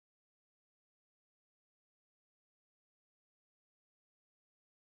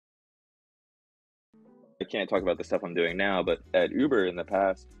can't talk about the stuff I'm doing now, but at Uber in the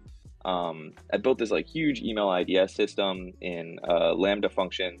past, I built this like huge email IDS system in Lambda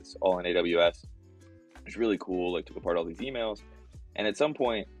functions, all in AWS. It's really cool. Like took apart all these emails, and at some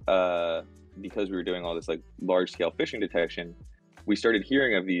point, because we were doing all this like large scale phishing detection, we started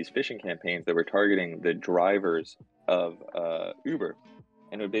hearing of these phishing campaigns that were targeting the drivers of Uber,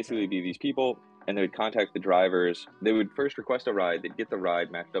 and it would basically be these people, and they would contact the drivers. They would first request a ride. They'd get the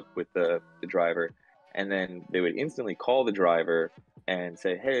ride matched up with the driver, and then they would instantly call the driver and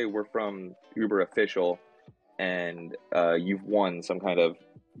say, "Hey, we're from Uber Official, and you've won some kind of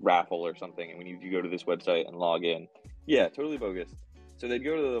raffle or something, and we need you to go to this website and log in." Yeah, totally bogus. So they'd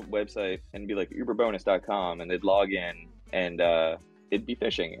go to the website and be like uberbonus.com, and they'd log in, and it'd be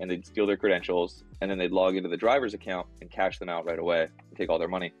phishing, and they'd steal their credentials, and then they'd log into the driver's account and cash them out right away and take all their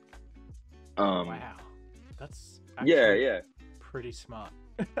money. Wow, that's yeah, pretty smart.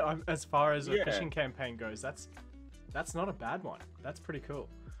 As far as a yeah. phishing campaign goes, that's not a bad one. That's pretty cool.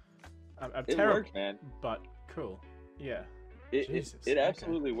 I'm It terrible, worked, man. but cool. Yeah. It Jesus. it Okay.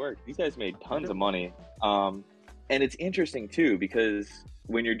 absolutely worked. These guys made tons of money. And it's interesting too, because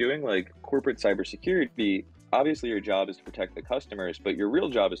when you're doing like corporate cybersecurity, obviously your job is to protect the customers, but your real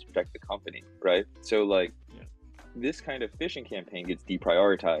job is to protect the company, right? So like Yeah. this kind of phishing campaign gets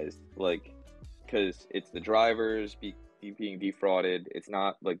deprioritized, like because it's the drivers being defrauded. It's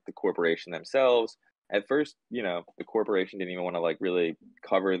not like the corporation themselves. At first, the corporation didn't even want to like really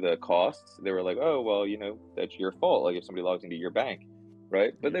cover the costs. They were like, "Oh, well, that's your fault. Like if somebody logs into your bank,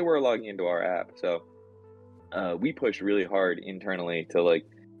 right?" But they were logging into our app, so we pushed really hard internally to like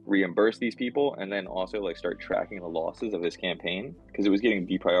reimburse these people, and then also like start tracking the losses of this campaign because it was getting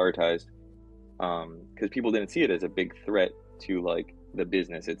deprioritized. Because people didn't see it as a big threat to like the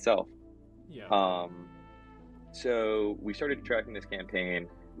business itself. Yeah. So we started tracking this campaign,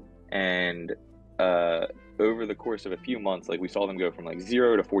 and over the course of a few months, like we saw them go from like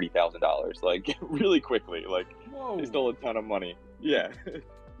 $0 to $40,000, like really quickly. Like Whoa. they stole a ton of money. Yeah.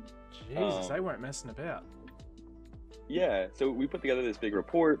 Jesus, they weren't messing about. Yeah. So we put together this big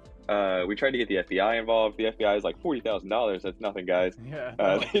report. We tried to get the FBI involved. The FBI is like $40,000. That's nothing, guys. Yeah. They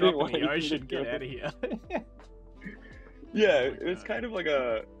Like, didn't drop want in the anything ocean. to do Get out with of it. here. Yeah, Oh my it was God. kind of like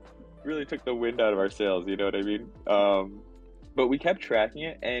really took the wind out of our sails, you know what I mean? But we kept tracking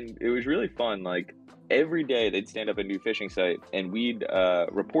it, and it was really fun. Like every day they'd stand up a new phishing site, and we'd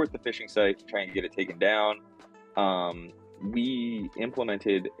report the phishing site, try and get it taken down. We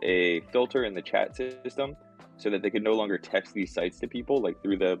implemented a filter in the chat system so that they could no longer text these sites to people like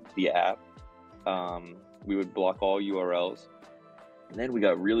through the app. We would block all URLs, and then we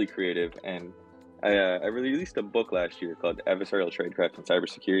got really creative, and I released a book last year called Adversarial Tradecraft in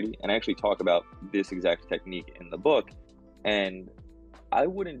Cybersecurity, and I actually talk about this exact technique in the book. And I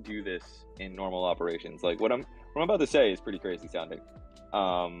wouldn't do this in normal operations. Like what I'm about to say is pretty crazy sounding.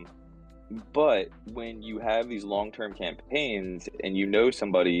 But when you have these long-term campaigns and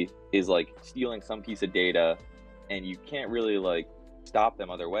somebody is like stealing some piece of data, and you can't really like stop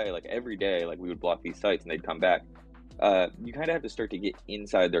them other way, like every day, like we would block these sites and they'd come back. You kind of have to start to get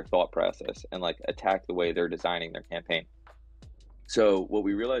inside their thought process and like attack the way they're designing their campaign. So what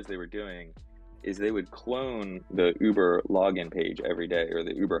we realized they were doing is they would clone the Uber login page every day, or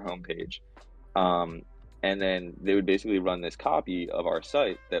the Uber homepage. And then they would basically run this copy of our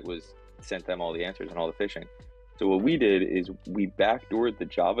site that was sent them all the answers and all the phishing. So what we did is we backdoored the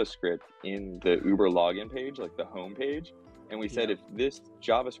JavaScript in the Uber login page, like the home page. And we said, if this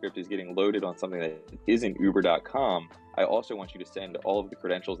JavaScript is getting loaded on something that isn't uber.com, I also want you to send all of the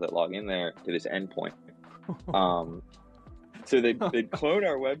credentials that log in there to this endpoint. So they'd clone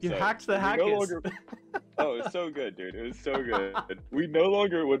our website. You hacked the hackers. Oh, it was so good, dude. It was so good. We no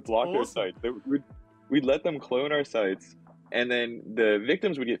longer would block their sites. We'd let them clone our sites, and then the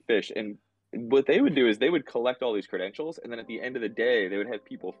victims would get phished. And what they would do is they would collect all these credentials, and then at the end of the day, they would have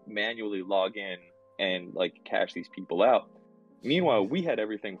people manually log in and like cash these people out. Meanwhile, we had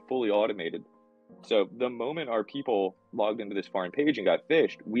everything fully automated. So the moment our people logged into this foreign page and got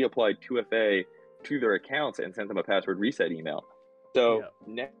phished, we applied 2FA to their accounts and sent them a password reset email. So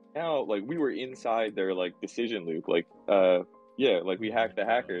now like we were inside their like decision loop. Like like we hacked the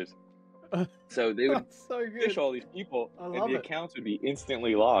hackers. So they would phish all these people, and the accounts would be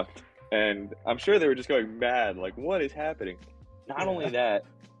instantly locked. And I'm sure they were just going mad, like, what is happening? Not only that,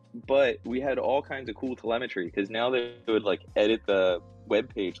 but we had all kinds of cool telemetry, because now they would like edit the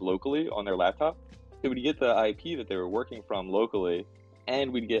web page locally on their laptop. So we'd get the IP that they were working from locally,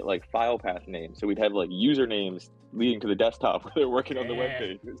 and we'd get like file path names. So we'd have like usernames leading to the desktop where they're working on the web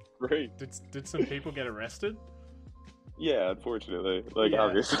page. It was great. Did some people get arrested? Yeah, unfortunately, like Yeah.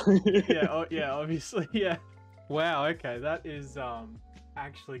 obviously. Yeah, oh, yeah, obviously, yeah. Wow, okay, that is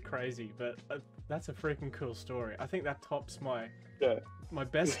actually crazy, but that's a freaking cool story. I think that tops Yeah. my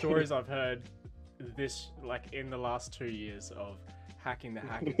best stories I've heard this like in the last 2 years of hacking the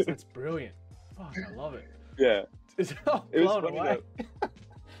hackers. That's brilliant. Fuck, I love it. Yeah. It's It was blown funny away. though.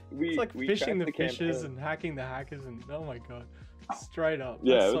 It's like We fishing tracked the the fishes campaign. and hacking the hackers, and oh my god, straight up,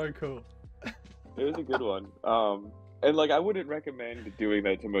 Yeah, that's it was so cool. it was a good one. And like I wouldn't recommend doing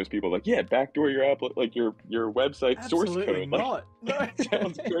that to most people. Like, yeah, backdoor your app, like your website source Absolutely code. Like, not. No. it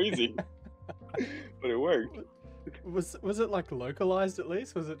sounds crazy, but it worked. Was it like localized at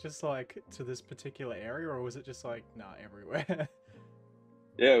least? Was it just like to this particular area, or was it just like nah everywhere?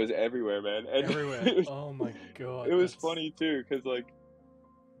 Yeah, it was everywhere, man. And Everywhere. Oh my god. it was That's... funny too, because like,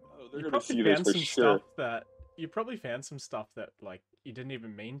 oh, they're You gonna probably see this found for some sure. stuff that you probably found some stuff that like you didn't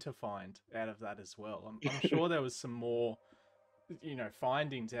even mean to find out of that as well. I'm sure there was some more,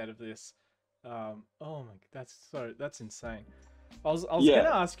 findings out of this. Oh my, that's insane. I was gonna Yeah.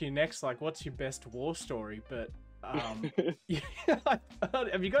 ask you next, like, what's your best war story? But yeah,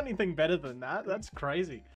 have you got anything better than that? That's crazy.